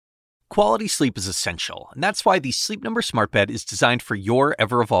Quality sleep is essential, and that's why the Sleep Number Smart Bed is designed for your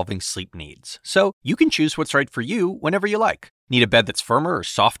ever-evolving sleep needs. So you can choose what's right for you whenever you like. Need a bed that's firmer or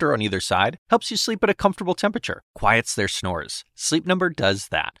softer on either side? Helps you sleep at a comfortable temperature, quiets their snores. Sleep Number does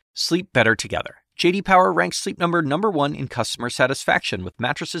that. Sleep better together. J.D. Power ranks Sleep Number #1 in customer satisfaction with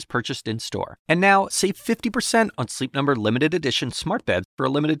mattresses purchased in-store. And now, save 50% on Sleep Number limited edition smart beds for a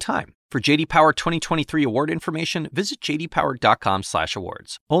limited time. For J.D. Power 2023 award information, visit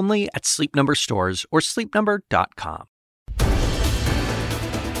jdpower.com/awards. Only at Sleep Number stores or sleepnumber.com.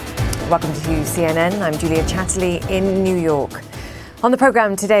 Welcome to CNN. I'm Julia Chatterley in New York. On the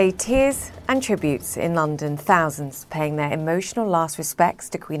programme today, tears and tributes in London. Thousands paying their emotional last respects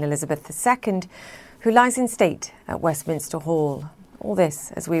to Queen Elizabeth II, who lies in state at Westminster Hall. All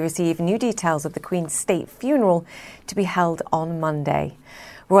this as we receive new details of the Queen's state funeral to be held on Monday.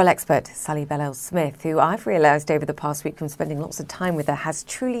 Royal expert Sally Bedell Smith, who I've realised over the past week from spending lots of time with her, has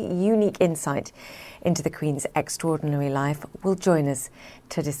truly unique insight into the Queen's extraordinary life, will join us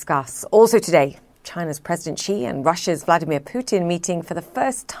to discuss. Also today, China's President Xi and Russia's Vladimir Putin meeting for the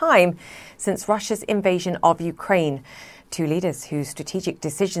first time since Russia's invasion of Ukraine. Two leaders whose strategic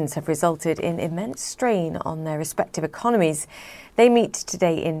decisions have resulted in immense strain on their respective economies. They meet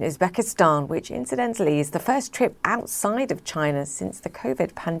today in Uzbekistan, which incidentally is the first trip outside of China since the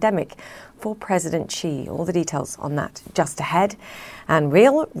COVID pandemic for President Xi. All the details on that just ahead. And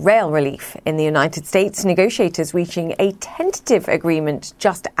real rail relief in the United States. Negotiators reaching a tentative agreement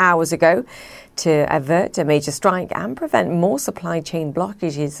just hours ago to avert a major strike and prevent more supply chain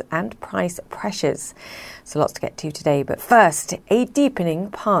blockages and price pressures. So lots to get to today. But first, a deepening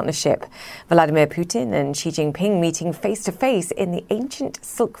partnership. Vladimir Putin and Xi Jinping meeting face-to-face in the ancient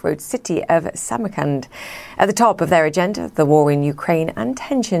Silk Road city of Samarkand. At the top of their agenda, the war in Ukraine and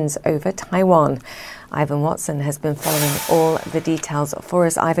tensions over Taiwan. Ivan Watson has been following all the details for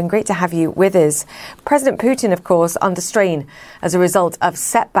us. Ivan, great to have you with us. President Putin, of course, under strain as a result of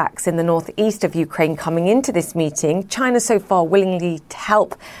setbacks in the northeast of Ukraine coming into this meeting. China so far willingly to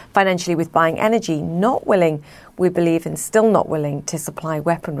help financially with buying energy, not willing, we believe, and still not willing to supply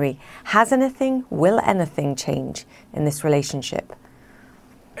weaponry. Will anything change in this relationship?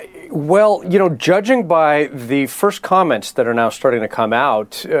 Well, judging by the first comments that are now starting to come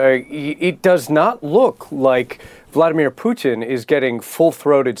out, it does not look like Vladimir Putin is getting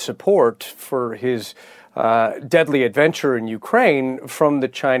full-throated support for his deadly adventure in Ukraine from the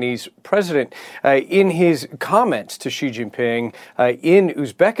Chinese president. In his comments to Xi Jinping in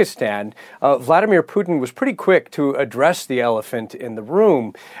Uzbekistan, Vladimir Putin was pretty quick to address the elephant in the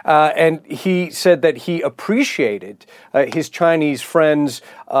room. And he said that he appreciated his Chinese friend's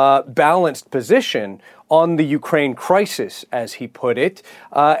balanced position on the Ukraine crisis, as he put it,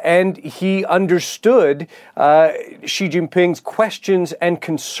 and he understood Xi Jinping's questions and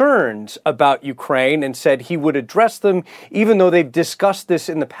concerns about Ukraine and said he would address them even though they've discussed this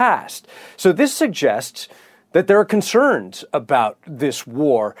in the past. So this suggests that there are concerns about this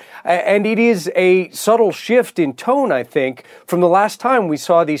war. And it is a subtle shift in tone, I think, from the last time we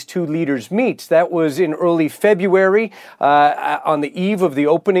saw these two leaders meet. That was in early February, on the eve of the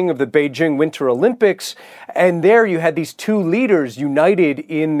opening of the Beijing Winter Olympics. And there you had these two leaders united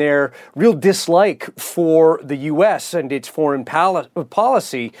in their real dislike for the U.S. and its foreign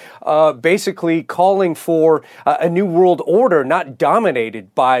policy, basically calling for a new world order not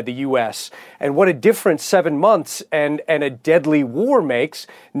dominated by the U.S. And what a difference 7 months and a deadly war makes.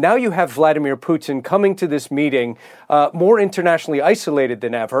 Now you have Vladimir Putin coming to this meeting more internationally isolated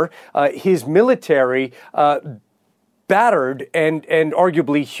than ever. His military battered and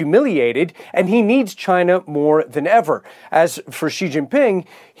arguably humiliated, and he needs China more than ever. As for Xi Jinping,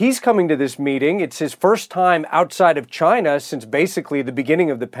 he's coming to this meeting. It's his first time outside of China since basically the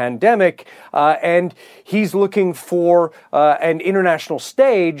beginning of the pandemic, and he's looking for an international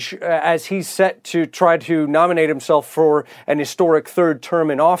stage as he's set to try to nominate himself for an historic third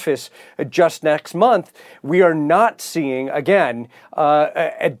term in office just next month. We are not seeing, again,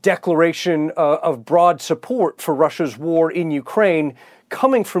 a declaration of broad support for Russia's war in Ukraine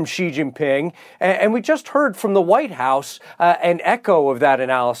coming from Xi Jinping. And we just heard from the White House an echo of that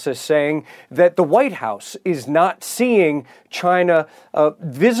analysis saying that the White House is not seeing China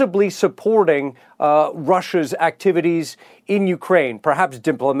visibly supporting Russia's activities in Ukraine. Perhaps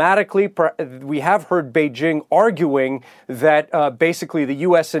diplomatically, we have heard Beijing arguing that basically the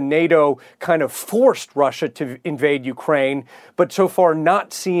U.S. and NATO kind of forced Russia to invade Ukraine, but so far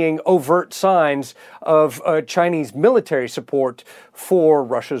not seeing overt signs of Chinese military support for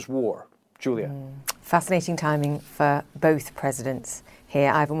Russia's war. Julia. Fascinating timing for both presidents here.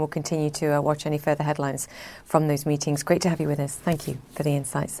 Ivan will continue to watch any further headlines from those meetings. Great to have you with us. Thank you for the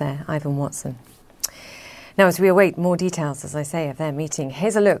insights there, Ivan Watson. Now, as we await more details, as I say, of their meeting,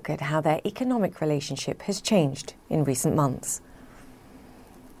 here's a look at how their economic relationship has changed in recent months.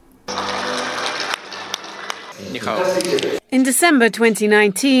 In December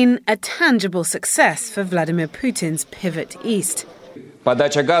 2019, a tangible success for Vladimir Putin's pivot east.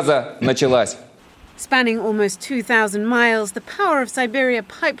 Подача газа началась. Spanning almost 2,000 miles, the Power of Siberia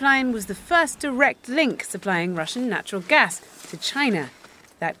pipeline was the first direct link supplying Russian natural gas to China.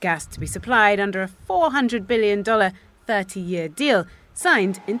 That gas to be supplied under a $400 billion 30-year deal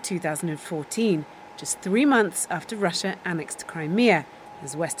signed in 2014, just 3 months after Russia annexed Crimea,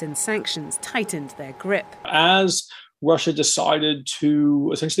 as Western sanctions tightened their grip. As Russia decided to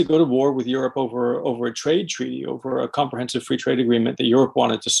essentially go to war with Europe over a trade treaty, over a comprehensive free trade agreement that Europe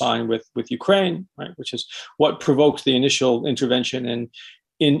wanted to sign with Ukraine, right, which is what provoked the initial intervention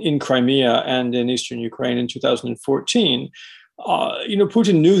in Crimea and in eastern Ukraine in 2014.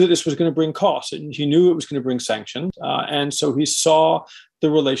 Putin knew that this was going to bring costs, and he knew it was going to bring sanctions, and so he saw the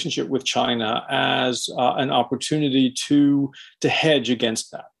relationship with China as an opportunity to hedge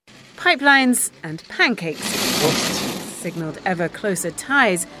against that. Pipelines and pancakes signalled ever closer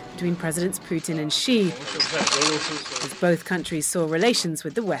ties between Presidents Putin and Xi, as both countries saw relations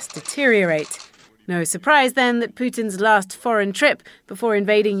with the West deteriorate. No surprise then that Putin's last foreign trip before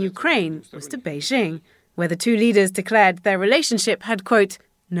invading Ukraine was to Beijing, where the two leaders declared their relationship had, quote,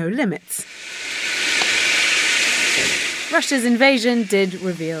 no limits. Russia's invasion did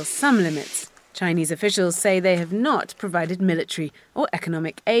reveal some limits. Chinese officials say they have not provided military or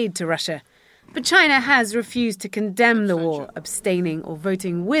economic aid to Russia. But China has refused to condemn the war, abstaining or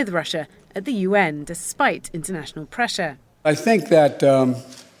voting with Russia at the UN, despite international pressure. I think that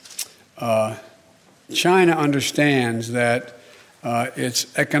China understands that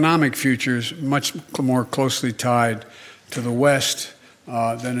its economic future is much more closely tied to the West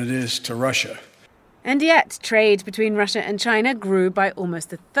than it is to Russia. And yet, trade between Russia and China grew by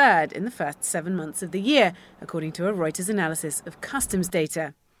almost a third in the first 7 months of the year, according to a Reuters analysis of customs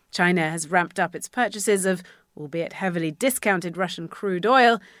data. China has ramped up its purchases of, albeit heavily discounted, Russian crude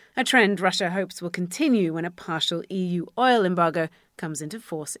oil, a trend Russia hopes will continue when a partial EU oil embargo comes into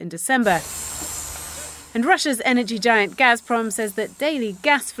force in December. And Russia's energy giant Gazprom says that daily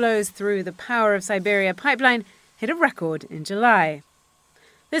gas flows through the Power of Siberia pipeline hit a record in July.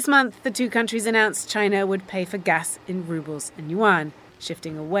 This month, the two countries announced China would pay for gas in rubles and yuan,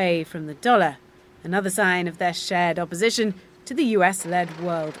 shifting away from the dollar, another sign of their shared opposition to the US-led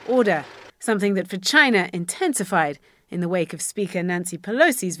world order, something that for China intensified in the wake of Speaker Nancy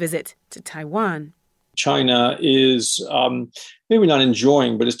Pelosi's visit to Taiwan. China is maybe not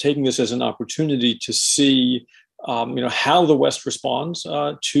enjoying, but is taking this as an opportunity to see how the West responds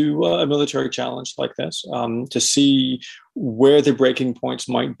to a military challenge like this, to see where the breaking points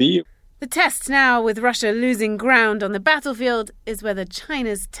might be. The test now, with Russia losing ground on the battlefield, is whether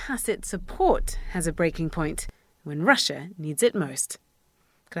China's tacit support has a breaking point when Russia needs it most.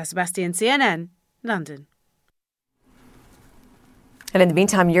 Claire Sebastian, CNN, London. And in the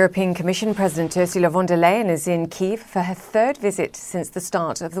meantime, European Commission President Ursula von der Leyen is in Kyiv for her third visit since the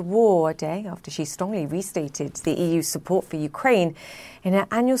start of the war, a day after she strongly restated the EU's support for Ukraine in her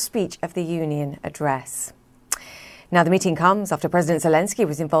annual speech of the Union address. Now, the meeting comes after President Zelensky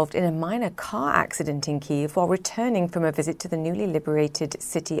was involved in a minor car accident in Kyiv while returning from a visit to the newly liberated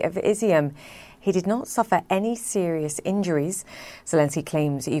city of Izium. He did not suffer any serious injuries. Zelensky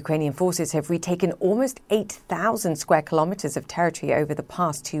claims Ukrainian forces have retaken almost 8,000 square kilometres of territory over the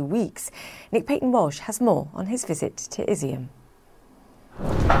past 2 weeks. Nick Payton-Walsh has more on his visit to Izium.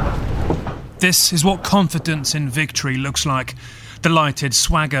 This is what confidence in victory looks like. Delighted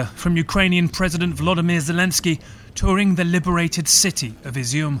swagger from Ukrainian President Volodymyr Zelensky touring the liberated city of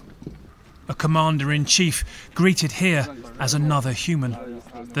Izium. A commander-in-chief greeted here as another human.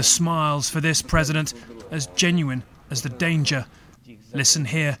 The smiles for this president as genuine as the danger. Listen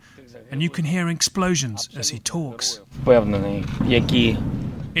here, and you can hear explosions as he talks.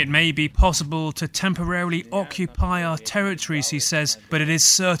 It may be possible to temporarily occupy our territories, he says, but it is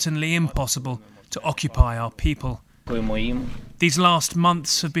certainly impossible to occupy our people. These last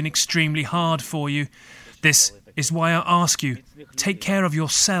months have been extremely hard for you. This is why I ask you, take care of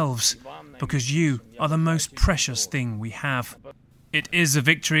yourselves, because you are the most precious thing we have. It is a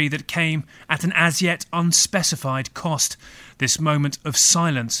victory that came at an as yet unspecified cost, this moment of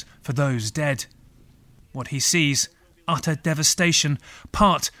silence for those dead. What he sees, utter devastation,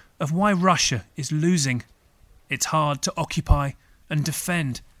 part of why Russia is losing. It's hard to occupy and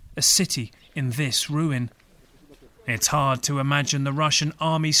defend a city in this ruin. It's hard to imagine the Russian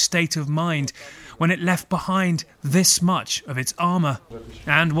army's state of mind when it left behind this much of its armour.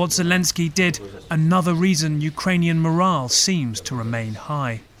 And what Zelensky did, another reason Ukrainian morale seems to remain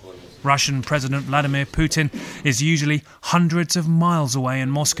high. Russian President Vladimir Putin is usually hundreds of miles away in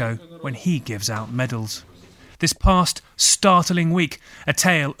Moscow when he gives out medals. This past startling week, a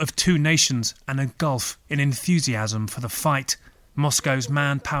tale of two nations and a gulf in enthusiasm for the fight. Moscow's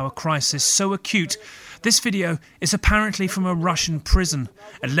manpower crisis so acute, this video is apparently from a Russian prison,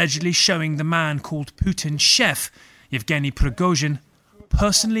 allegedly showing the man called Putin's chef, Yevgeny Prigozhin,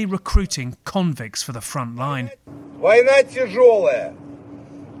 personally recruiting convicts for the front line.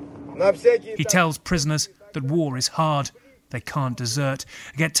 He tells prisoners that war is hard, they can't desert,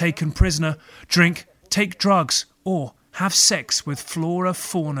 get taken prisoner, drink, take drugs, or have sex with flora,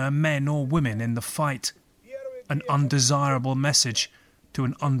 fauna, men or women in the fight. An undesirable message to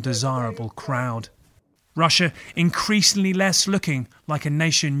an undesirable crowd. Russia increasingly less looking like a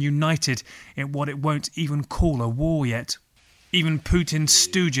nation united in what it won't even call a war yet. Even Putin's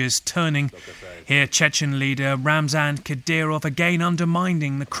stooges turning. Here Chechen leader Ramzan Kadyrov again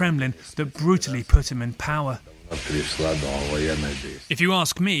undermining the Kremlin that brutally put him in power. If you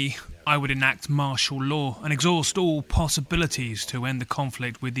ask me, I would enact martial law and exhaust all possibilities to end the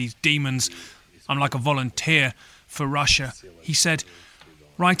conflict with these demons. I'm like a volunteer for Russia, he said,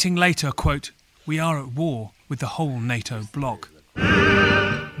 writing later, quote, "We are at war with the whole NATO bloc."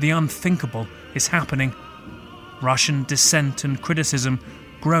 The unthinkable is happening. Russian dissent and criticism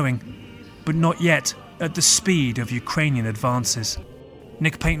growing, but not yet at the speed of Ukrainian advances.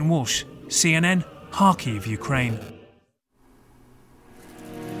 Nick Payton-Walsh, CNN, Kharkiv, Ukraine.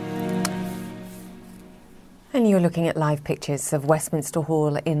 And you're looking at live pictures of Westminster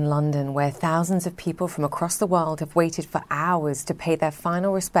Hall in London, where thousands of people from across the world have waited for hours to pay their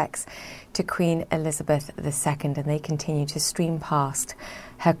final respects to Queen Elizabeth II, and they continue to stream past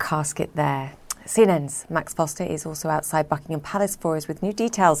her casket there. CNN's Max Foster is also outside Buckingham Palace for us with new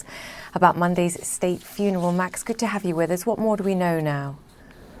details about Monday's state funeral. Max, good to have you with us. What more do we know now?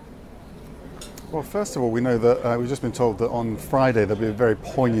 Well, first of all, we know that we've just been told that on Friday there'll be a very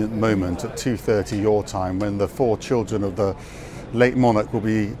poignant moment at 2:30 your time when the four children of the late monarch will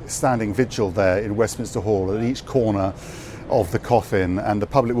be standing vigil there in Westminster Hall at each corner of the coffin, and the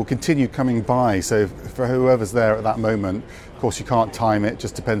public will continue coming by. So for whoever's there at that moment, of course you can't time it,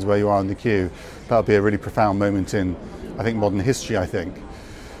 just depends where you are in the queue. That'll be a really profound moment in, I think, modern history, I think.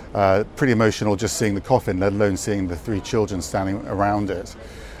 Pretty emotional just seeing the coffin, let alone seeing the three children standing around it.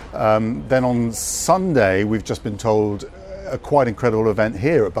 Then on Sunday, we've just been told a quite incredible event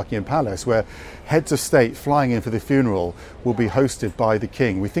here at Buckingham Palace where heads of state flying in for the funeral will be hosted by the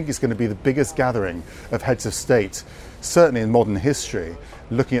King. We think it's going to be the biggest gathering of heads of state, certainly in modern history.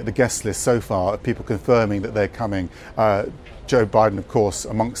 Looking at the guest list so far of people confirming that they're coming, Joe Biden, of course,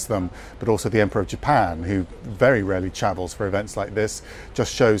 amongst them, but also the Emperor of Japan, who very rarely travels for events like this,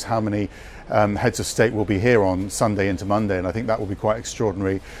 just shows how many heads of state will be here on Sunday into Monday, and I think that will be quite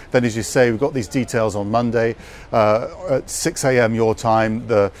extraordinary. Then, as you say, we've got these details on Monday. At 6 a.m. your time,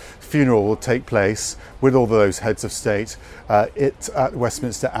 the funeral will take place with all those heads of state. It's at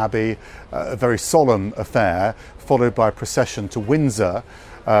Westminster Abbey, a very solemn affair, followed by a procession to Windsor.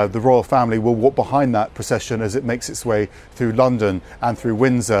 The royal family will walk behind that procession as it makes its way through London and through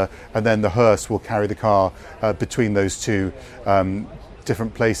Windsor, and then the hearse will carry the car between those two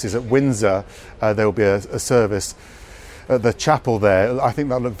different places. At Windsor, there will be a service at the chapel there. I think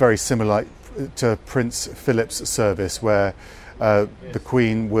that'll look very similar to Prince Philip's service, where the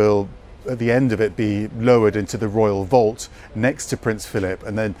Queen will, at the end of it, be lowered into the royal vault next to Prince Philip,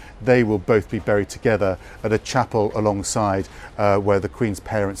 and then they will both be buried together at a chapel alongside where the Queen's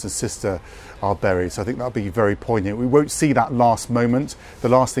parents and sister are buried. So I think that'll be very poignant. We won't see that last moment. The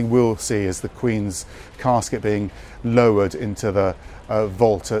last thing we'll see is the Queen's casket being lowered into the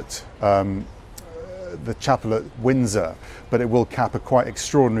vault at the chapel at Windsor, but it will cap a quite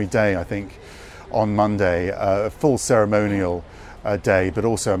extraordinary day, I think, on Monday, a full ceremonial day, but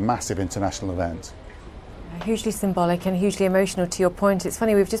also a massive international event. Hugely symbolic and hugely emotional, to your point. It's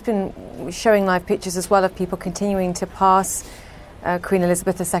funny, we've just been showing live pictures as well of people continuing to pass Queen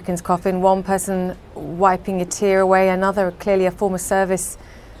Elizabeth II's coffin, one person wiping a tear away, another, clearly a former service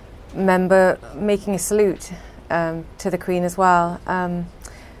member, making a salute to the Queen as well.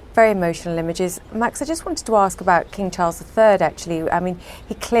 Very emotional images. Max, I just wanted to ask about King Charles III, actually. I mean,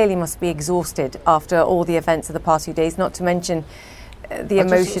 he clearly must be exhausted after all the events of the past few days, not to mention the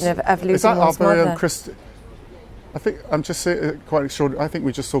emotion of losing one's mother. I think I'm just quite extraordinary. I think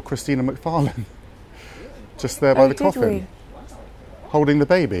we just saw Christina McFarlane just there by the coffin, holding the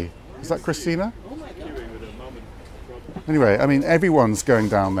baby. Is that Christina? Anyway, I mean, everyone's going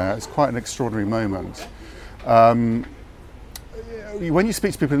down there. It's quite an extraordinary moment. When you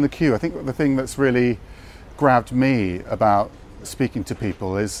speak to people in the queue, I think the thing that's really grabbed me about speaking to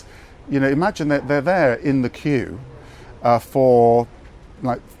people is, imagine that they're there in the queue for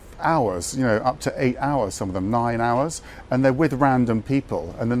like hours, up to 8 hours, some of them 9 hours, and they're with random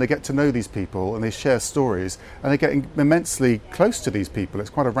people, and then they get to know these people and they share stories and they're getting immensely close to these people.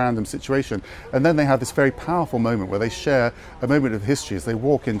 It's quite a random situation, and then they have this very powerful moment where they share a moment of history as they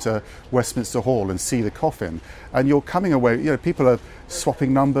walk into Westminster Hall and see the coffin, and you're coming away, people are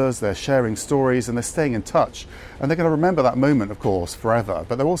swapping numbers, they're sharing stories, and they're staying in touch, and they're going to remember that moment, of course, forever,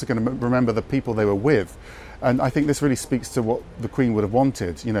 but they're also going to remember the people they were with. And I think this really speaks to what the Queen would have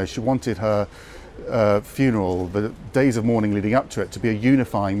wanted. She wanted her funeral, the days of mourning leading up to it, to be a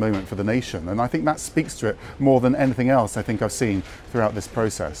unifying moment for the nation. And I think that speaks to it more than anything else I think I've seen throughout this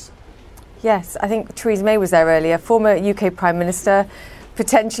process. Yes, I think Theresa May was there earlier, former UK Prime Minister,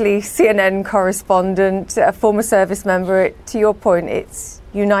 potentially CNN correspondent, a former service member. To your point, it's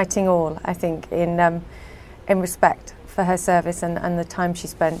uniting all, I think, in respect for her service and the time she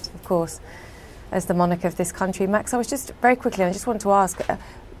spent, of course, as the monarch of this country. Max, I was just very quickly, I just want to ask,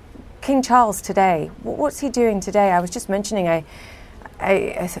 King Charles today, what's he doing today? I was just mentioning, I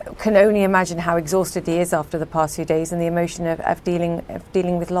can only imagine how exhausted he is after the past few days and the emotion of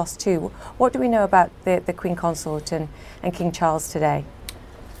dealing with loss too. What do we know about the Queen Consort and King Charles today?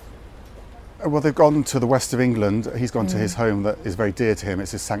 Well, they've gone to the west of England. He's gone to his home that is very dear to him.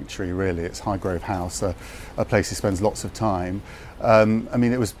 It's his sanctuary, really. It's Highgrove House, a place he spends lots of time. I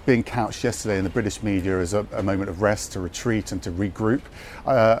mean, it was being couched yesterday in the British media as a moment of rest, to retreat and to regroup.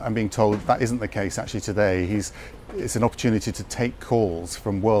 I'm being told that isn't the case actually today. It's an opportunity to take calls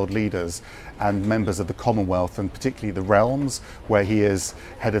from world leaders and members of the Commonwealth, and particularly the realms where he is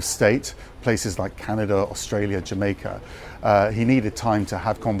head of state, places like Canada, Australia, Jamaica. He needed time to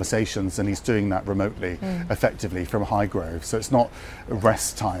have conversations, and he's doing that remotely, effectively from Highgrove. So it's not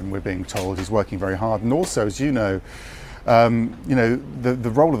rest time, we're being told. He's working very hard. And also, as you know,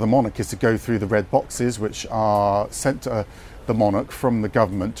 the role of the monarch is to go through the red boxes, which are sent to the monarch from the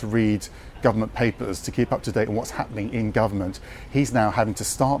government to read government papers, to keep up to date on what's happening in government. He's now having to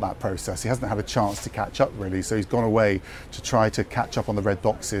start that process. He hasn't had a chance to catch up, really, so he's gone away to try to catch up on the red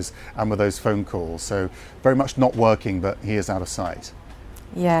boxes and with those phone calls. So very much not working, but he is out of sight.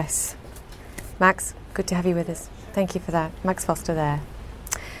 Yes. Max, good to have you with us. Thank you for that. Max Foster there.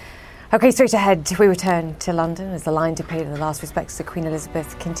 OK, straight ahead, we return to London as the line to pay the last respects to Queen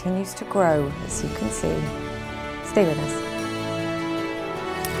Elizabeth continues to grow, as you can see. Stay with us.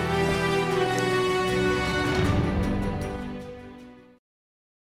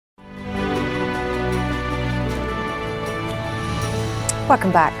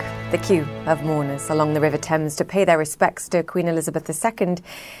 Welcome back. The queue of mourners along the River Thames to pay their respects to Queen Elizabeth II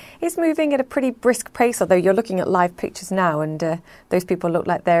is moving at a pretty brisk pace, although you're looking at live pictures now and those people look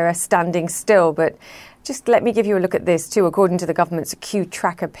like they're standing still. But just let me give you a look at this too. According to the government's queue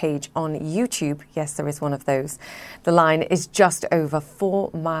tracker page on YouTube, yes, there is one of those, the line is just over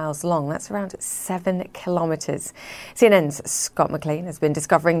 4 miles long. That's around 7 kilometres. CNN's Scott McLean has been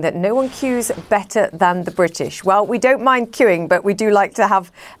discovering that no one queues better than the British. Well, we don't mind queuing, but we do like to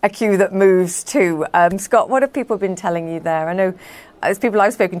have a queue that moves too. Scott, what have people been telling you there? I know there's people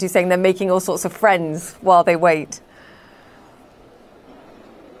I've spoken to saying they're making all sorts of friends while they wait.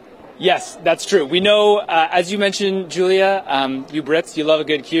 Yes, that's true. We know, as you mentioned, Julia, you Brits, you love a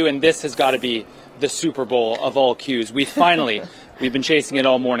good queue, and this has got to be the Super Bowl of all queues. We've been chasing it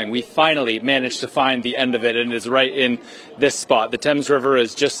all morning. We finally managed to find the end of it, and it is right in this spot. The Thames River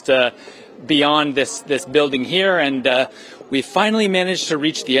is just beyond this building here, and we finally managed to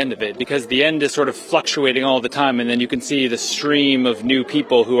reach the end of it, because the end is sort of fluctuating all the time, and then you can see the stream of new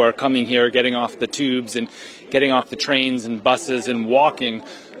people who are coming here, getting off the tubes and getting off the trains and buses and walking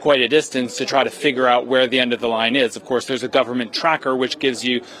quite a distance to try to figure out where the end of the line is. Of course, there's a government tracker which gives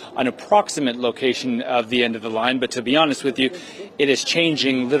you an approximate location of the end of the line, but to be honest with you, it is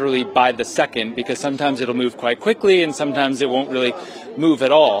changing literally by the second, because sometimes it'll move quite quickly and sometimes it won't really move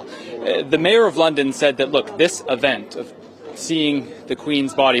at all. The Mayor of London said that, look, this event of seeing the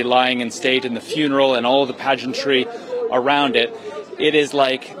Queen's body lying in state and the funeral and all the pageantry around it, it is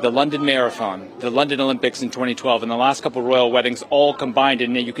like the London Marathon, the London Olympics in 2012, and the last couple of royal weddings all combined.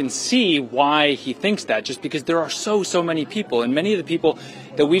 And you can see why he thinks that, just because there are so many people. And many of the people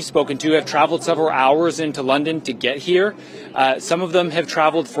that we've spoken to have traveled several hours into London to get here. Some of them have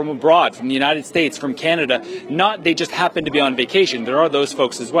traveled from abroad, from the United States, from Canada. They just happen to be on vacation. There are those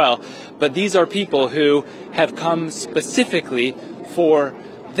folks as well. But these are people who have come specifically for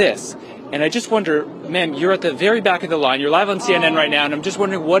this. And I just wonder, ma'am, you're at the very back of the line. You're live on CNN right now, and I'm just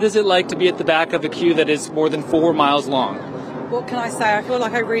wondering, what is it like to be at the back of a queue that is more than 4 miles long? What can I say? I feel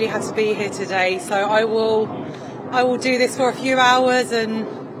like I really had to be here today, so I will do this for a few hours, and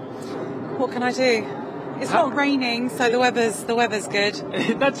what can I do? It's not raining, so the weather's good.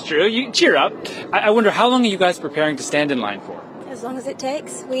 That's true. You cheer up. I wonder, how long are you guys preparing to stand in line for? As long as it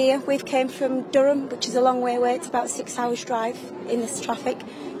takes. We've came from Durham, which is a long way away. It's about 6 hours drive in this traffic.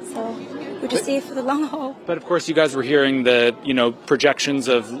 So we're just here for the long haul. But of course you guys were hearing the, projections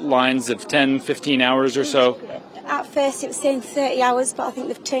of lines of 10, 15 hours or so. At first it was saying 30 hours, but I think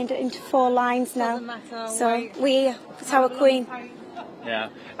they've turned it into 4 lines now. So it's our queen. Yeah,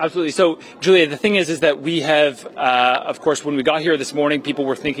 absolutely. So, Julia, the thing is that we have, of course, when we got here this morning, people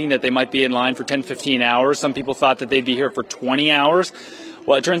were thinking that they might be in line for 10, 15 hours. Some people thought that they'd be here for 20 hours.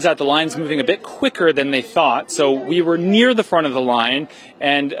 Well, it turns out the line's moving a bit quicker than they thought. So we were near the front of the line,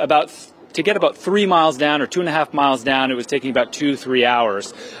 and to get about 3 miles down or 2.5 miles down, it was taking about 2-3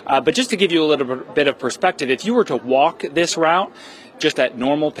 hours. But just to give you a little bit of perspective, if you were to walk this route, just at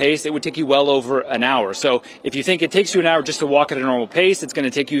normal pace, it would take you well over an hour. So if you think it takes you an hour just to walk at a normal pace, it's going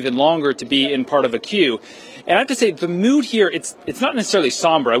to take you even longer to be in part of a queue. And I have to say, the mood here, it's not necessarily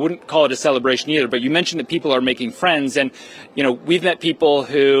somber. I wouldn't call it a celebration either, but you mentioned that people are making friends. And, we've met people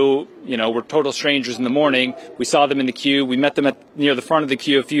who, were total strangers in the morning. We saw them in the queue. We met them near the front of the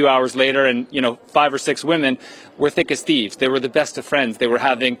queue a few hours later, and, 5 or 6 women were thick as thieves. They were the best of friends. They were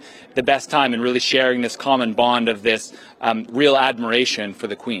having the best time and really sharing this common bond of this real admiration for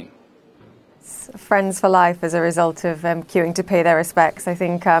the Queen. Friends for life as a result of queuing to pay their respects. I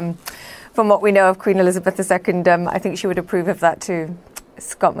think from what we know of Queen Elizabeth II, I think she would approve of that too.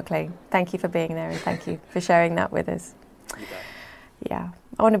 Scott McLean, thank you for being there and thank you for sharing that with us. Yeah.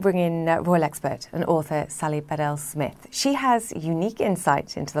 I want to bring in royal expert and author Sally Bedell Smith. She has unique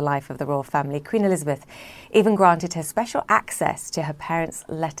insight into the life of the royal family. Queen Elizabeth even granted her special access to her parents'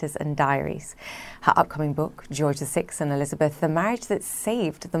 letters and diaries. Her upcoming book, George VI and Elizabeth, The Marriage That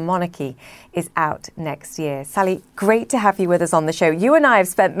Saved the Monarchy, is out next year. Sally, great to have you with us on the show. You and I have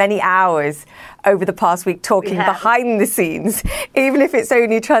spent many hours over the past week talking behind the scenes, even if it's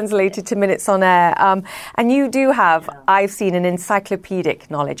only translated to minutes on air. And you do have, I've seen, an encyclopedic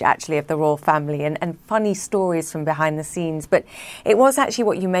knowledge actually of the royal family and funny stories from behind the scenes. But it was actually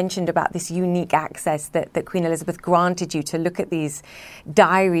what you mentioned about this unique access that Queen Elizabeth granted you to look at these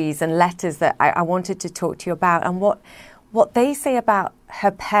diaries and letters that I wanted to talk to you about, and what they say about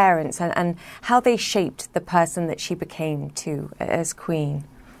her parents and how they shaped the person that she became too as queen.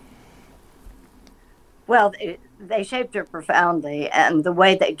 Well, they shaped her profoundly, and the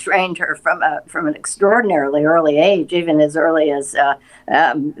way they trained her from an extraordinarily early age, even as early as the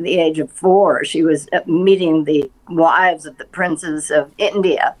age of 4, she was meeting the wives of the princes of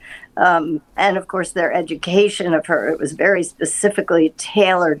India. And of course, their education of her, it was very specifically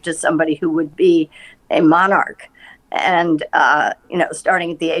tailored to somebody who would be a monarch. And,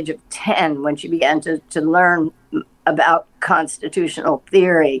 starting at the age of 10, when she began to learn about constitutional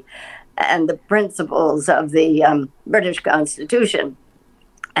theory and the principles of the British Constitution,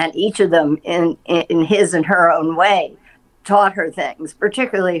 and each of them in his and her own way taught her things,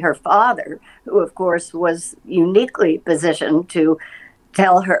 particularly her father, who of course was uniquely positioned to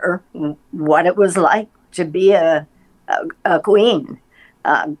tell her what it was like to be a queen,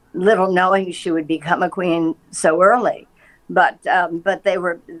 little knowing she would become a queen so early. But they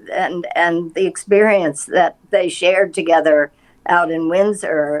were, and the experience that they shared together out in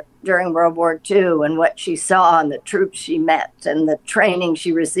Windsor during World War II, and what she saw and the troops she met and the training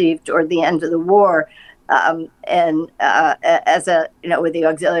she received toward the end of the war, as with the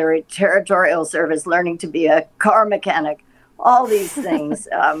Auxiliary Territorial Service, learning to be a car mechanic. All these things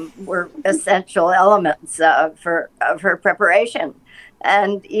were essential elements of her preparation.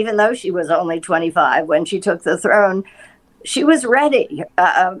 And even though she was only 25 when she took the throne, she was ready.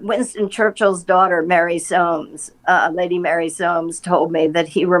 Winston Churchill's daughter, Mary Soames, Lady Mary Soames, told me that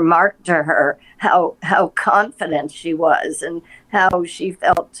he remarked to her how confident she was and how she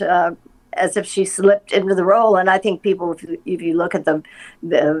felt as if she slipped into the role. And I think people, if you look at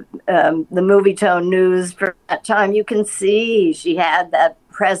the movie tone news from that time, you can see she had that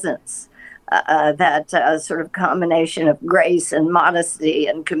presence, that sort of combination of grace and modesty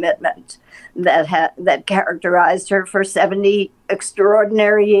and commitment that characterized her for 70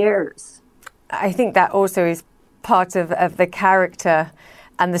 extraordinary years. I think that also is part of the character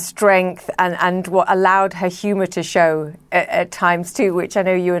and the strength and what allowed her humour to show at times too, which I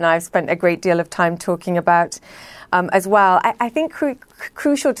know you and I have spent a great deal of time talking about as well. I think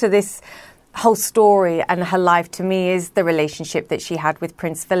crucial to this whole story and her life to me is the relationship that she had with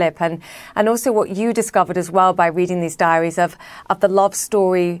Prince Philip, and also what you discovered as well by reading these diaries of the love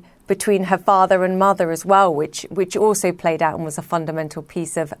story between her father and mother as well, which also played out and was a fundamental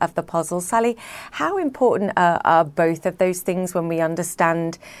piece of the puzzle. Sally, how important are both of those things when we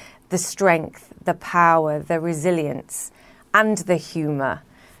understand the strength, the power, the resilience and the humour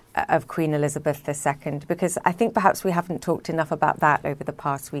of Queen Elizabeth II? Because I think perhaps we haven't talked enough about that over the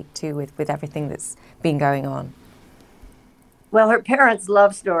past week too, with everything that's been going on. Well, her parents'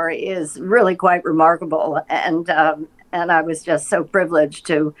 love story is really quite remarkable, and I was just so privileged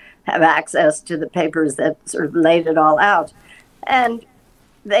to have access to the papers that sort of laid it all out. And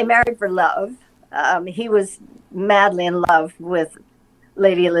they married for love. He was madly in love with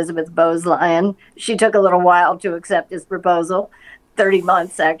Lady Elizabeth Bowes-Lyon. She took a little while to accept his proposal. 30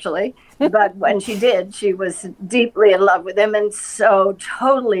 months, actually. But when she did, she was deeply in love with him and so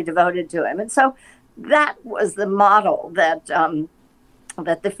totally devoted to him. And so that was the model that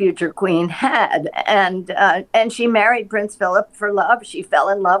that the future queen had. And she married Prince Philip for love. She fell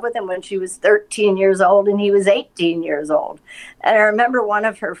in love with him when she was 13 years old and he was 18 years old. And I remember one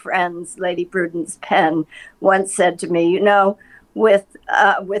of her friends, Lady Prudence Penn, once said to me, with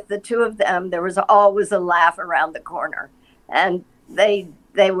the two of them, there was always a laugh around the corner. And they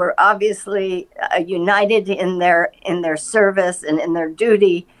were obviously united in their service and in their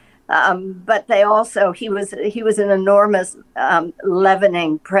duty, but they also he was an enormous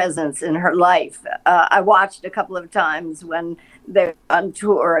leavening presence in her life. I watched a couple of times when they were on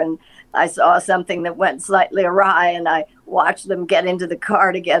tour, and I saw something that went slightly awry, and I watched them get into the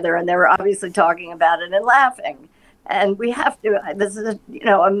car together, and they were obviously talking about it and laughing. And we have to, this is a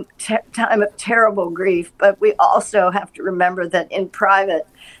time of terrible grief, but we also have to remember that in private,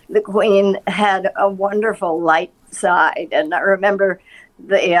 the Queen had a wonderful light side. And I remember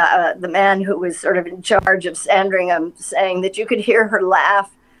the man who was sort of in charge of Sandringham saying that you could hear her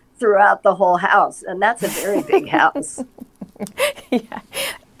laugh throughout the whole house. And that's a very big house. Yeah.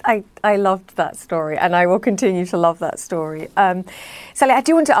 I loved that story, and I will continue to love that story. Sally, I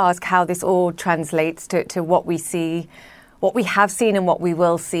do want to ask how this all translates to what we see, what we have seen and what we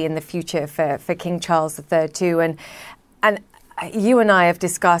will see in the future for King Charles III too. And you and I have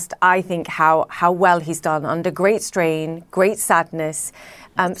discussed, I think, how well he's done under great strain, great sadness,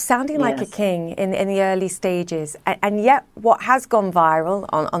 sounding like a king in the early stages. And yet what has gone viral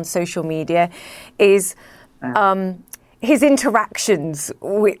on social media is his interactions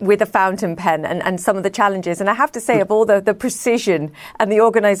with a fountain pen and some of the challenges. And I have to say, of all the precision and the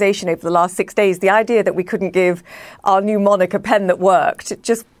organisation over the last 6 days, the idea that we couldn't give our new monarch a pen that worked,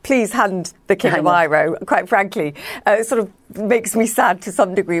 just please hand the King of Iro, quite frankly, sort of makes me sad to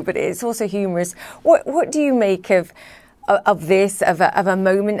some degree, but it's also humorous. What do you make of this, of a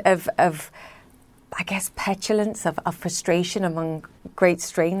moment of I guess, petulance, of frustration among great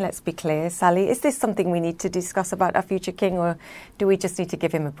strain, let's be clear. Sally, is this something we need to discuss about our future king, or do we just need to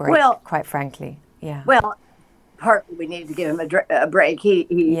give him a break, quite frankly? Yeah. Well, partly we need to give him a break.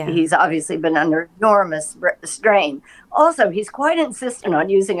 He's obviously been under enormous strain. Also, he's quite insistent on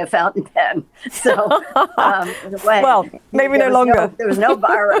using a fountain pen. So, in a way, well, maybe no longer. There was no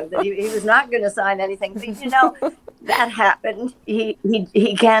biro that he was not going to sign anything. But, that happened. He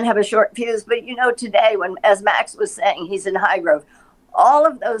can have a short fuse. But, today, when, as Max was saying, he's in Highgrove, all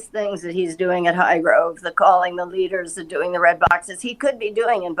of those things that he's doing at Highgrove, the calling the leaders, the doing the red boxes, he could be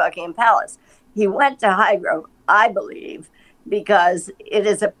doing in Buckingham Palace. He went to Highgrove, I believe, because it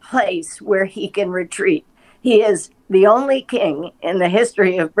is a place where he can retreat. He is the only king in the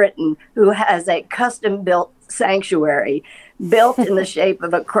history of Britain who has a custom-built sanctuary built in the shape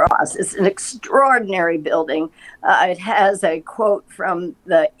of a cross. It's an extraordinary building. It has a quote from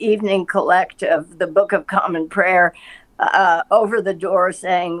the Evening Collect of the Book of Common Prayer over the door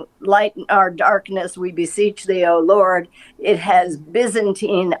saying, "Lighten our darkness, we beseech thee, O Lord." It has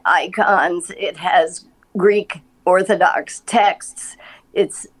Byzantine icons. It has Greek Orthodox texts.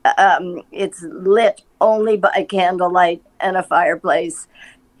 It's lit only by candlelight and a fireplace.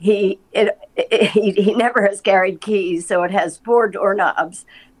 He never has carried keys, so it has 4 doorknobs,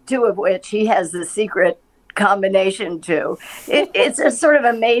 2 of which he has the secret combination to. It's a sort of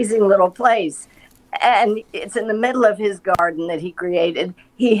amazing little place. And it's in the middle of his garden that he created.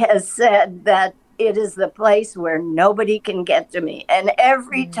 He has said that it is the place where nobody can get to me. And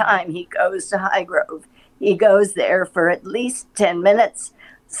every time he goes to Highgrove, he goes there for at least 10 minutes.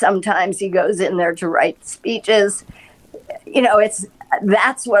 Sometimes he goes in there to write speeches.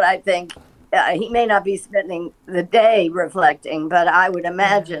 That's what I think. He may not be spending the day reflecting, but I would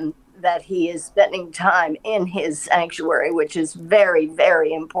imagine that he is spending time in his sanctuary, which is very,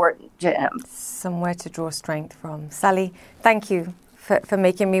 very important to him. Somewhere to draw strength from. Sally, thank you for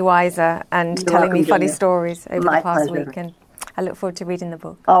making me wiser and telling me funny stories over the past week. And I look forward to reading the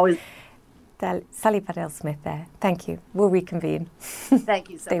book. Always. Sally Bedell Smith there. Thank you. We'll reconvene. Thank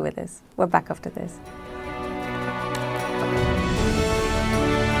you so Stay with us. We're back after this.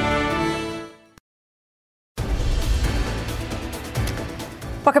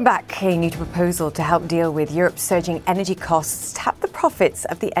 Welcome back. A new proposal to help deal with Europe's surging energy costs tap the profits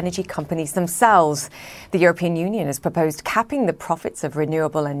of the energy companies themselves. The European Union has proposed capping the profits of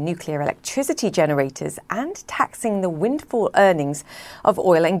renewable and nuclear electricity generators and taxing the windfall earnings of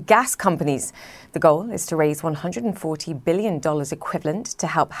oil and gas companies. The goal is to raise $140 billion equivalent to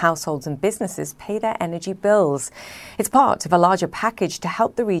help households and businesses pay their energy bills. It's part of a larger package to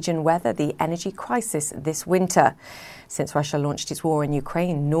help the region weather the energy crisis this winter. Since Russia launched its war in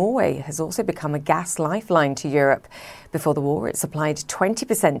Ukraine, Norway has also become a gas lifeline to Europe. Before the war, it supplied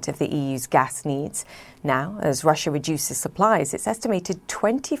 20% of the EU's gas needs. Now, as Russia reduces supplies, it's estimated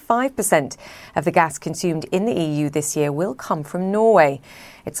 25% of the gas consumed in the EU this year will come from Norway.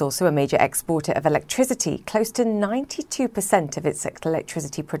 It's also a major exporter of electricity. Close to 92% of its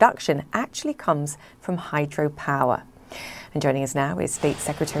electricity production actually comes from hydropower. And joining us now is State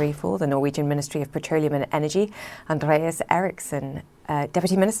Secretary for the Norwegian Ministry of Petroleum and Energy, Andreas Eriksen.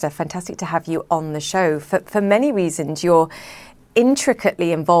 Deputy Minister, fantastic to have you on the show. For many reasons, you're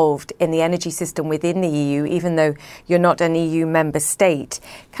intricately involved in the energy system within the EU, even though you're not an EU member state.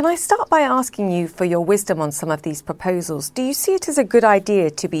 Can I start by asking you for your wisdom on some of these proposals? Do you see it as a good idea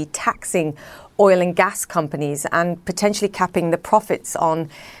to be taxing oil and gas companies and potentially capping the profits on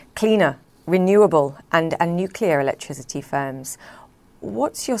cleaner, renewable and nuclear electricity firms?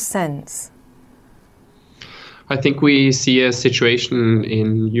 What's your sense? I think we see a situation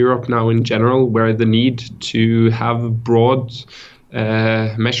in Europe now in general where the need to have broad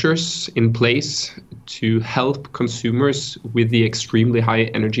measures in place to help consumers with the extremely high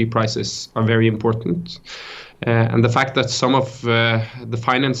energy prices are very important. And the fact that some of the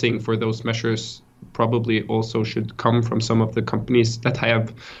financing for those measures probably also should come from some of the companies that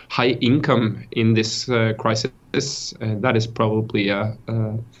have high income in this crisis, that is probably a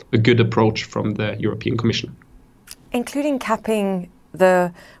good approach from the European Commission. Including capping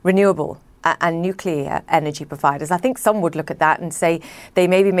the renewable and nuclear energy providers. I think some would look at that and say they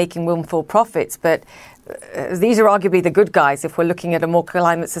may be making windfall profits, but these are arguably the good guys if we're looking at a more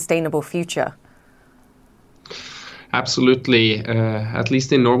climate sustainable future. Absolutely. At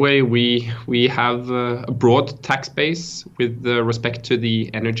least in Norway, we have a broad tax base with respect to the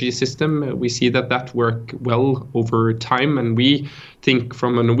energy system. We see that work well over time, and we think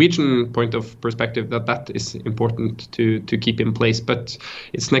from a Norwegian point of perspective that is important to keep in place. But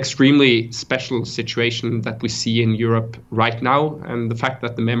it's an extremely special situation that we see in Europe right now, and the fact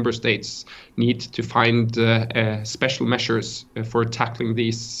that the member states need to find special measures for tackling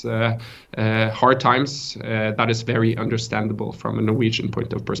these hard times, that is very understandable from a Norwegian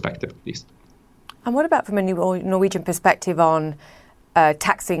point of perspective, at least. And what about from a Norwegian perspective on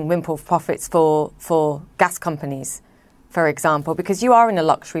taxing windfall profits for gas companies, for example? Because you are in a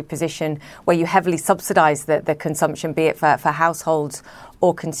luxury position where you heavily subsidise the consumption, be it for households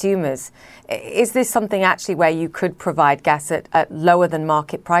or consumers. Is this something actually where you could provide gas at lower than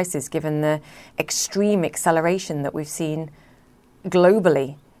market prices, given the extreme acceleration that we've seen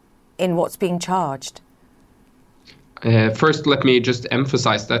globally in what's being charged? First, let me just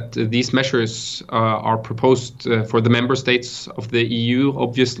emphasize that these measures are proposed for the member states of the EU.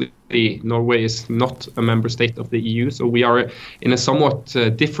 Obviously, Norway is not a member state of the EU, so we are in a somewhat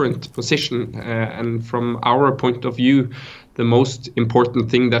different position. And from our point of view, the most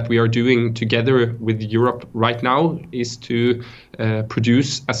important thing that we are doing together with Europe right now is to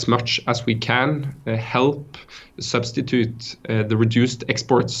produce as much as we can, help substitute the reduced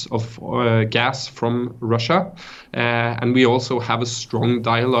exports of gas from Russia. And we also have a strong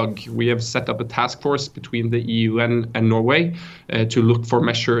dialogue. We have set up a task force between the EU and Norway to look for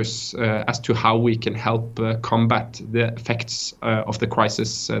measures as to how we can help combat the effects of the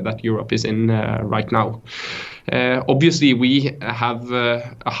crisis that Europe is in right now. Obviously, we have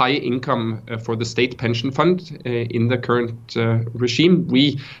a high income for the state pension fund in the current regime.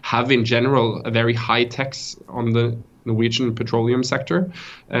 We have, in general, a very high tax on the Norwegian petroleum sector,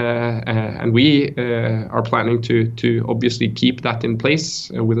 and we are planning to obviously keep that in place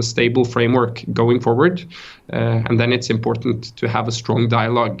with a stable framework going forward. And then it's important to have a strong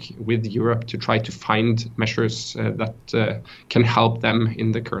dialogue with Europe to try to find measures that can help them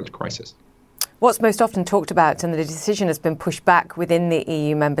in the current crisis. What's most often talked about, and the decision has been pushed back within the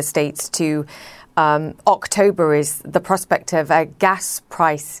EU member states to October, is the prospect of a gas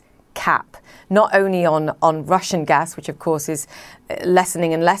price cap, not only on Russian gas, which of course is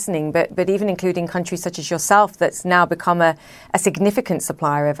lessening, but even including countries such as yourself that's now become a significant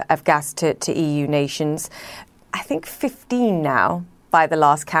supplier of gas to EU nations. I think 15 now, by the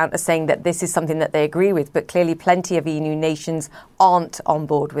last count, are saying that this is something that they agree with, but clearly plenty of EU nations aren't on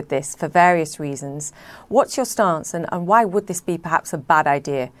board with this for various reasons. What's your stance, and why would this be perhaps a bad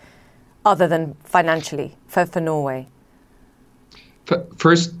idea, other than financially, for Norway?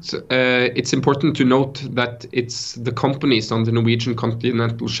 First, it's important to note that it's the companies on the Norwegian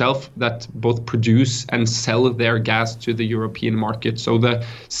continental shelf that both produce and sell their gas to the European market. So the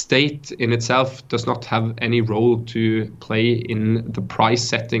state in itself does not have any role to play in the price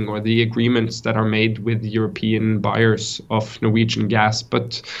setting or the agreements that are made with European buyers of Norwegian gas.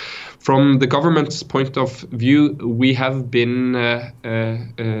 But from the government's point of view, we have been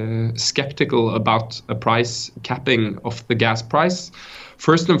skeptical about a price capping of the gas price.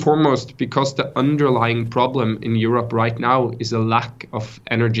 First and foremost, because the underlying problem in Europe right now is a lack of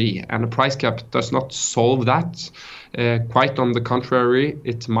energy, and a price cap does not solve that. Quite on the contrary,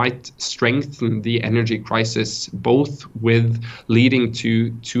 it might strengthen the energy crisis, both with leading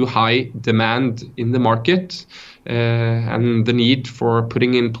to too high demand in the market and the need for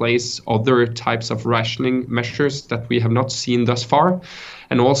putting in place other types of rationing measures that we have not seen thus far,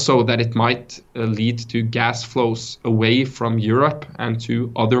 and also that it might lead to gas flows away from Europe and to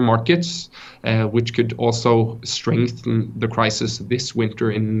other markets, which could also strengthen the crisis this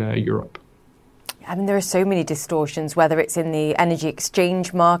winter in Europe. I mean, there are so many distortions, whether it's in the energy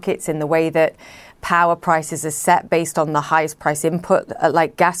exchange markets, in the way that power prices are set based on the highest price input,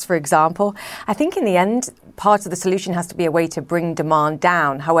 like gas, for example. I think in the end, part of the solution has to be a way to bring demand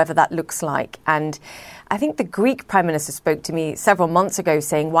down, however that looks like. And I think the Greek Prime Minister spoke to me several months ago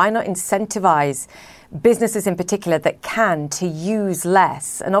saying, why not incentivize businesses in particular that can to use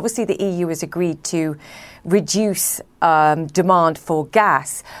less? And obviously the EU has agreed to reduce demand for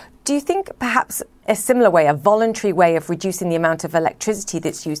gas. Do you think perhaps a similar way, a voluntary way of reducing the amount of electricity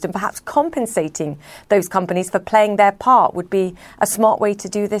that's used and perhaps compensating those companies for playing their part would be a smart way to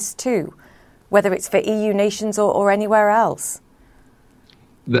do this too, whether it's for EU nations or anywhere else?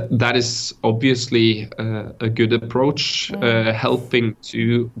 That is obviously a good approach, helping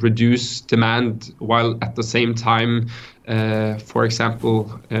to reduce demand while at the same time, for example,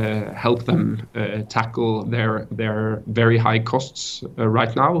 help them tackle their very high costs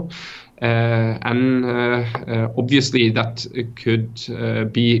right now. Obviously that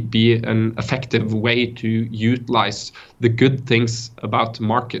could be an effective way to utilize the good things about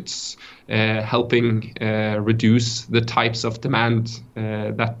markets, helping reduce the types of demand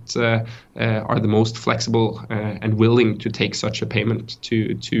that are the most flexible and willing to take such a payment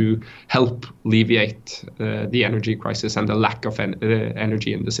to help alleviate the energy crisis and the lack of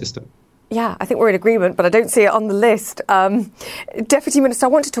energy in the system. Yeah, I think we're in agreement, but I don't see it on the list. Deputy Minister, I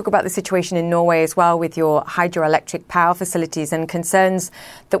want to talk about the situation in Norway as well with your hydroelectric power facilities and concerns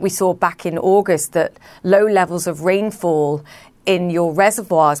that we saw back in August that low levels of rainfall in your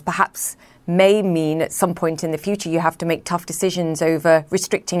reservoirs perhaps may mean at some point in the future you have to make tough decisions over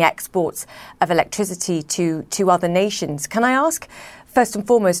restricting exports of electricity to other nations. Can I ask, first and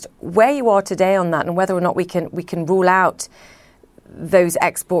foremost, where you are today on that and whether or not we can rule out those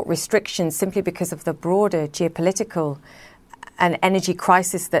export restrictions simply because of the broader geopolitical and energy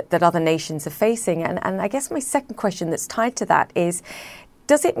crisis that other nations are facing? And I guess my second question that's tied to that is,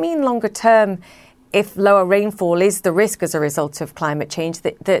 does it mean longer term, if lower rainfall is the risk as a result of climate change,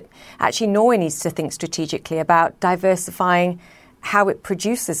 that actually Norway needs to think strategically about diversifying how it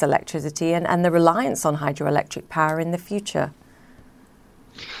produces electricity and the reliance on hydroelectric power in the future?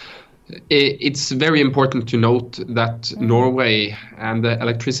 It's very important to note that Norway and the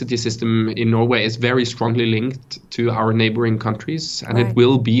electricity system in Norway is very strongly linked to our neighboring countries, and it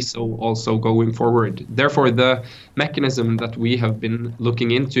will be so also going forward. Therefore, the mechanism that we have been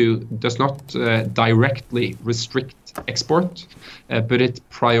looking into does not directly restrict export, but it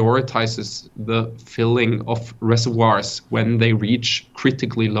prioritizes the filling of reservoirs when they reach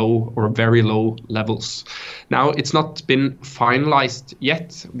critically low or very low levels. Now, it's not been finalized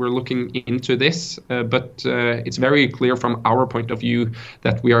yet. We're looking into this, but it's very clear from our point of view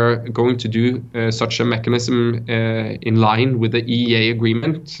that we are going to do such a mechanism in line with the EEA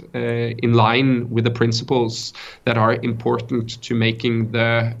agreement, in line with the principles that are important to making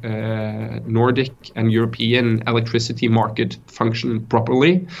the Nordic and European electricity electricity market function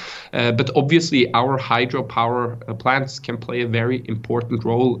properly. But obviously, our hydropower plants can play a very important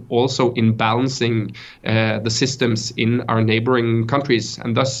role also in balancing the systems in our neighboring countries,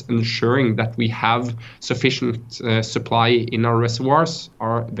 and thus ensuring that we have sufficient supply in our reservoirs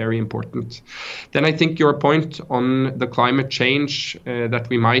are very important. Then I think your point on the climate change, that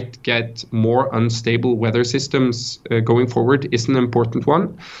we might get more unstable weather systems going forward, is an important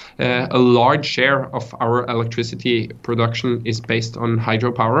one. A large share of our electricity production is based on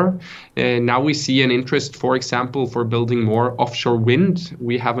hydropower. Now we see an interest, for example, for building more offshore wind.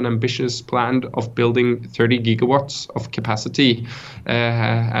 We have an ambitious plan of building 30 gigawatts of capacity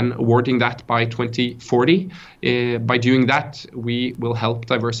and awarding that by 2040. By doing that, we will help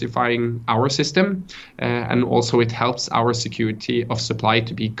diversifying our system, and also it helps our security of supply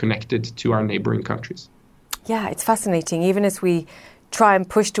to be connected to our neighboring countries. Yeah, it's fascinating. Even as we try and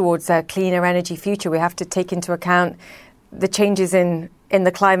push towards a cleaner energy future, we have to take into account the changes in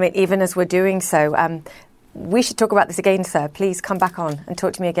the climate, even as we're doing so. We should talk about this again, sir. Please come back on and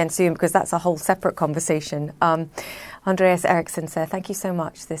talk to me again soon, because that's a whole separate conversation. Andreas Eriksson, sir, thank you so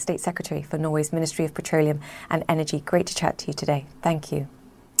much, the State Secretary for Norway's Ministry of Petroleum and Energy. Great to chat to you today. Thank you.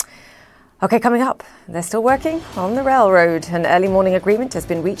 OK, coming up, they're still working on the railroad. An early morning agreement has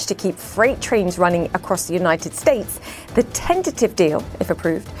been reached to keep freight trains running across the United States. The tentative deal, if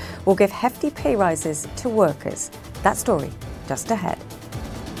approved, will give hefty pay rises to workers. That story just ahead.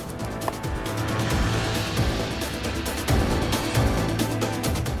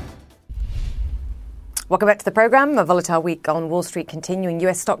 Welcome back to the programme. A volatile week on Wall Street continuing.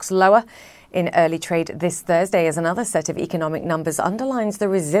 US stocks lower in early trade this Thursday as another set of economic numbers underlines the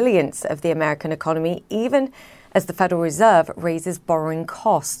resilience of the American economy, even as the Federal Reserve raises borrowing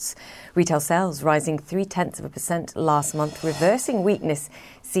costs. Retail sales rising 0.3% last month, reversing weakness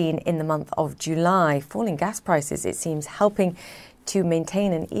seen in the month of July. Falling gas prices, it seems, helping to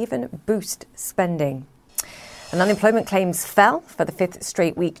maintain and even boost spending. And unemployment claims fell for the fifth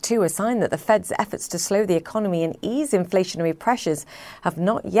straight week too, a sign that the Fed's efforts to slow the economy and ease inflationary pressures have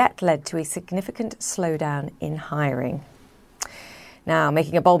not yet led to a significant slowdown in hiring. Now,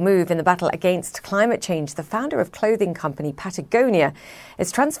 making a bold move in the battle against climate change, the founder of clothing company Patagonia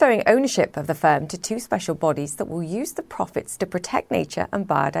is transferring ownership of the firm to two special bodies that will use the profits to protect nature and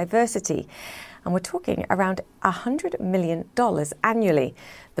biodiversity. And we're talking around $100 million annually.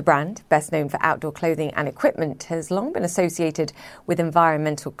 The brand, best known for outdoor clothing and equipment, has long been associated with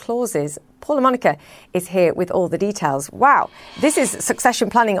environmental clauses. Paul Monica is here with all the details. Wow, this is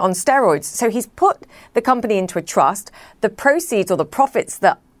succession planning on steroids. So he's put the company into a trust. The proceeds or the profits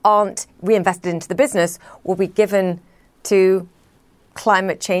that aren't reinvested into the business will be given to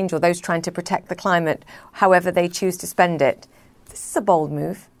climate change or those trying to protect the climate, however they choose to spend it. This is a bold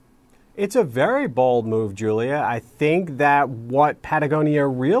move. It's a very bold move, Julia. I think that what Patagonia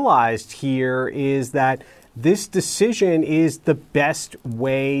realized here is that this decision is the best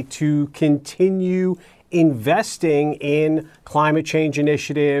way to continue investing in climate change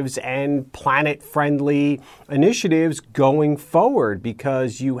initiatives and planet-friendly initiatives going forward,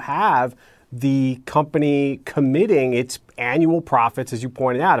 because you have the company committing its annual profits, as you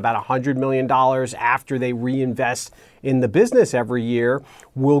pointed out, about $100 million after they reinvest in the business every year,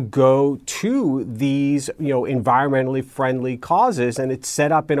 will go to these, environmentally friendly causes. And it's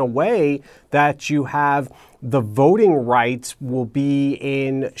set up in a way that you have the voting rights will be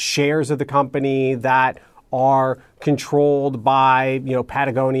in shares of the company that are controlled by,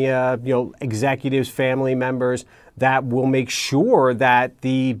 Patagonia, executives, family members, that will make sure that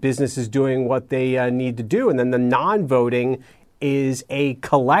the business is doing what they need to do. And then the non-voting is a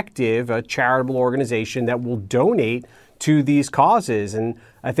collective, a charitable organization that will donate to these causes. And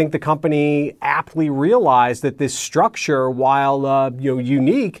I think the company aptly realized that this structure, while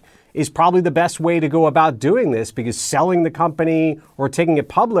unique, is probably the best way to go about doing this, because selling the company or taking it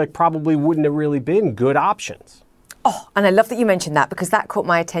public probably wouldn't have really been good options. Oh, and I love that you mentioned that, because that caught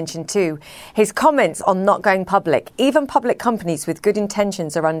my attention too. His comments on not going public. Even public companies with good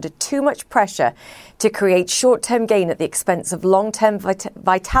intentions are under too much pressure to create short-term gain at the expense of long-term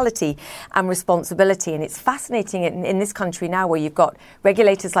vitality and responsibility. And it's fascinating in this country now, where you've got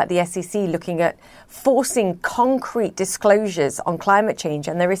regulators like the SEC looking at forcing concrete disclosures on climate change,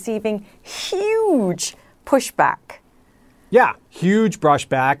 and they're receiving huge pushback. Yeah, huge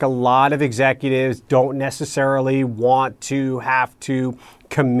brushback. A lot of executives don't necessarily want to have to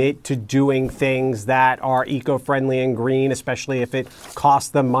commit to doing things that are eco-friendly and green, especially if it costs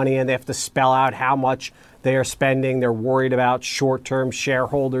them money and they have to spell out how much they are spending. They're worried about short-term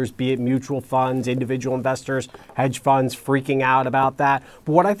shareholders, be it mutual funds, individual investors, hedge funds, freaking out about that.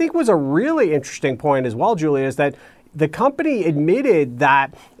 But what I think was a really interesting point as well, Julia, is that the company admitted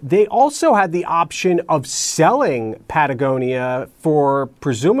that they also had the option of selling Patagonia for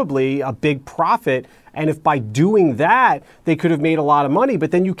presumably a big profit. And if by doing that, they could have made a lot of money,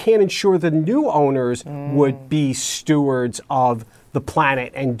 but then you can't ensure the new owners would be stewards of the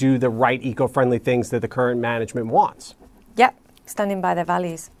planet and do the right eco-friendly things that the current management wants. Yep, standing by their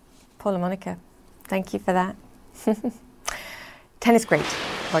values. Paul and Monica, thank you for that. Tennis great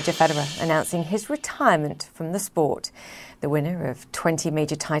Roger Federer announcing his retirement from the sport. The winner of 20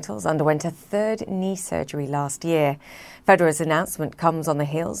 major titles underwent a third knee surgery last year. Federer's announcement comes on the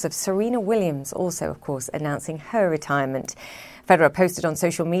heels of Serena Williams also, of course, announcing her retirement. Federer posted on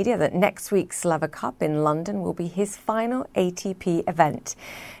social media that next week's Laver Cup in London will be his final ATP event.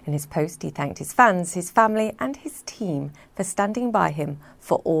 In his post, he thanked his fans, his family and his team for standing by him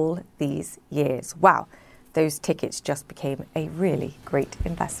for all these years. Wow, those tickets just became a really great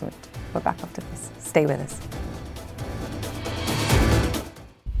investment. We're back after this. Stay with us.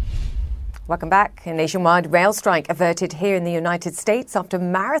 Welcome back. A nationwide rail strike averted here in the United States after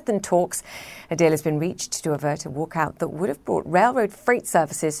marathon talks. A deal has been reached to avert a walkout that would have brought railroad freight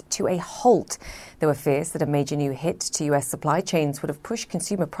services to a halt. There were fears that a major new hit to U.S. supply chains would have pushed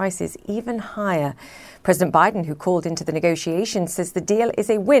consumer prices even higher. President Biden, who called into the negotiations, says the deal is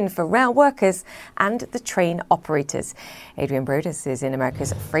a win for rail workers and the train operators. Adrian Brodus is in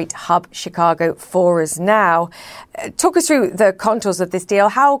America's freight hub, Chicago, for us now. Talk us through the contours of this deal.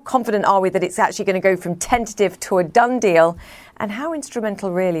 How confident are we that it's actually going to go from tentative to a done deal? And how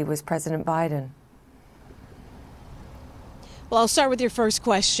instrumental really was President Biden? Well, I'll start with your first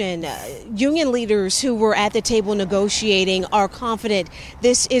question. Union leaders who were at the table negotiating are confident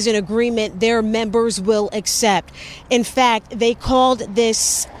this is an agreement their members will accept. In fact, they called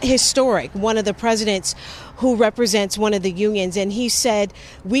this historic. One of the presidents who represents one of the unions, and he said,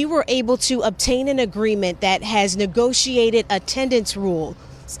 we were able to obtain an agreement that has negotiated attendance rules.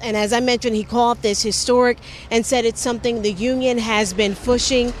 And as I mentioned, he called this historic and said it's something the union has been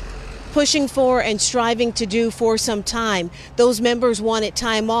pushing for and striving to do for some time. Those members wanted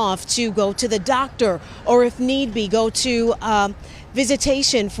time off to go to the doctor or, if need be, go to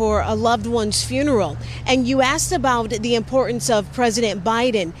visitation for a loved one's funeral. And you asked about the importance of President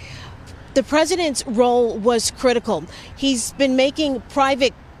Biden. The president's role was critical. He's been making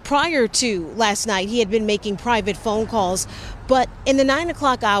prior to last night, he had been making private phone calls. But in the 9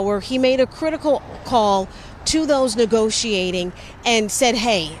 o'clock hour, he made a critical call to those negotiating and said,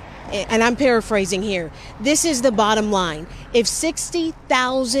 hey, and I'm paraphrasing here, this is the bottom line. If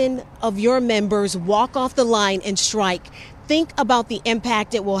 60,000 of your members walk off the line and strike, think about the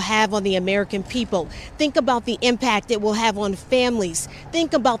impact it will have on the American people. Think about the impact it will have on families.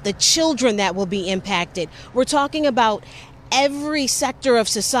 Think about the children that will be impacted. We're talking about every sector of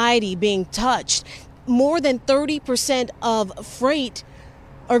society being touched. More than 30% of freight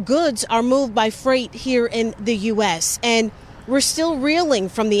or goods are moved by freight here in the U.S. And we're still reeling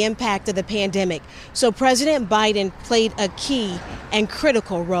from the impact of the pandemic. So President Biden played a key and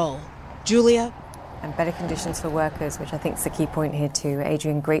critical role. Julia? And better conditions for workers, which I think is the key point here too.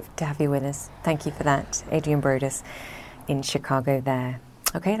 Adrian, great to have you with us. Thank you for that. Adrian Brodus in Chicago there.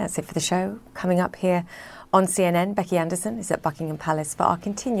 Okay, that's it for the show. Coming up here on CNN, Becky Anderson is at Buckingham Palace for our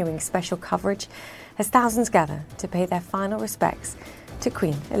continuing special coverage as thousands gather to pay their final respects to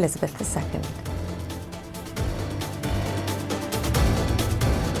Queen Elizabeth II.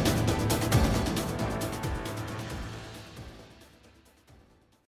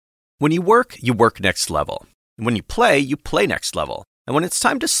 When you work next level. And when you play next level. And when it's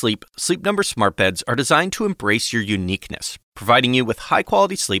time to sleep, Sleep Number smart beds are designed to embrace your uniqueness, providing you with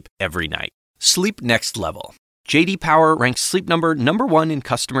high-quality sleep every night. Sleep next level. J.D. Power ranks Sleep Number #1 in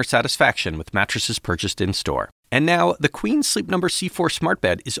customer satisfaction with mattresses purchased in-store. And now, the Queen Sleep Number C4 smart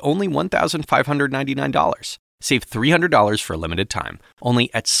bed is only $1,599. Save $300 for a limited time,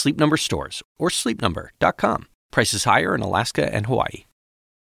 only at Sleep Number stores or sleepnumber.com. Prices higher in Alaska and Hawaii.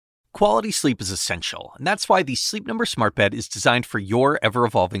 Quality sleep is essential, and that's why the Sleep Number smart bed is designed for your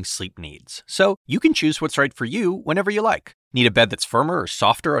ever-evolving sleep needs. So you can choose what's right for you whenever you like. Need a bed that's firmer or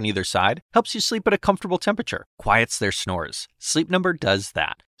softer on either side? Helps you sleep at a comfortable temperature. Quiets their snores. Sleep Number does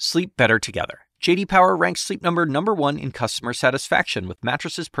that. Sleep better together. J.D. Power ranks Sleep Number #1 in customer satisfaction with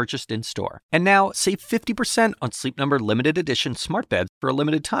mattresses purchased in-store. And now, save 50% on Sleep Number limited edition smart beds for a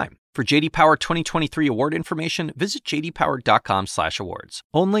limited time. For J.D. Power 2023 award information, visit jdpower.com/awards.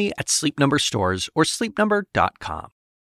 Only at Sleep Number stores or sleepnumber.com.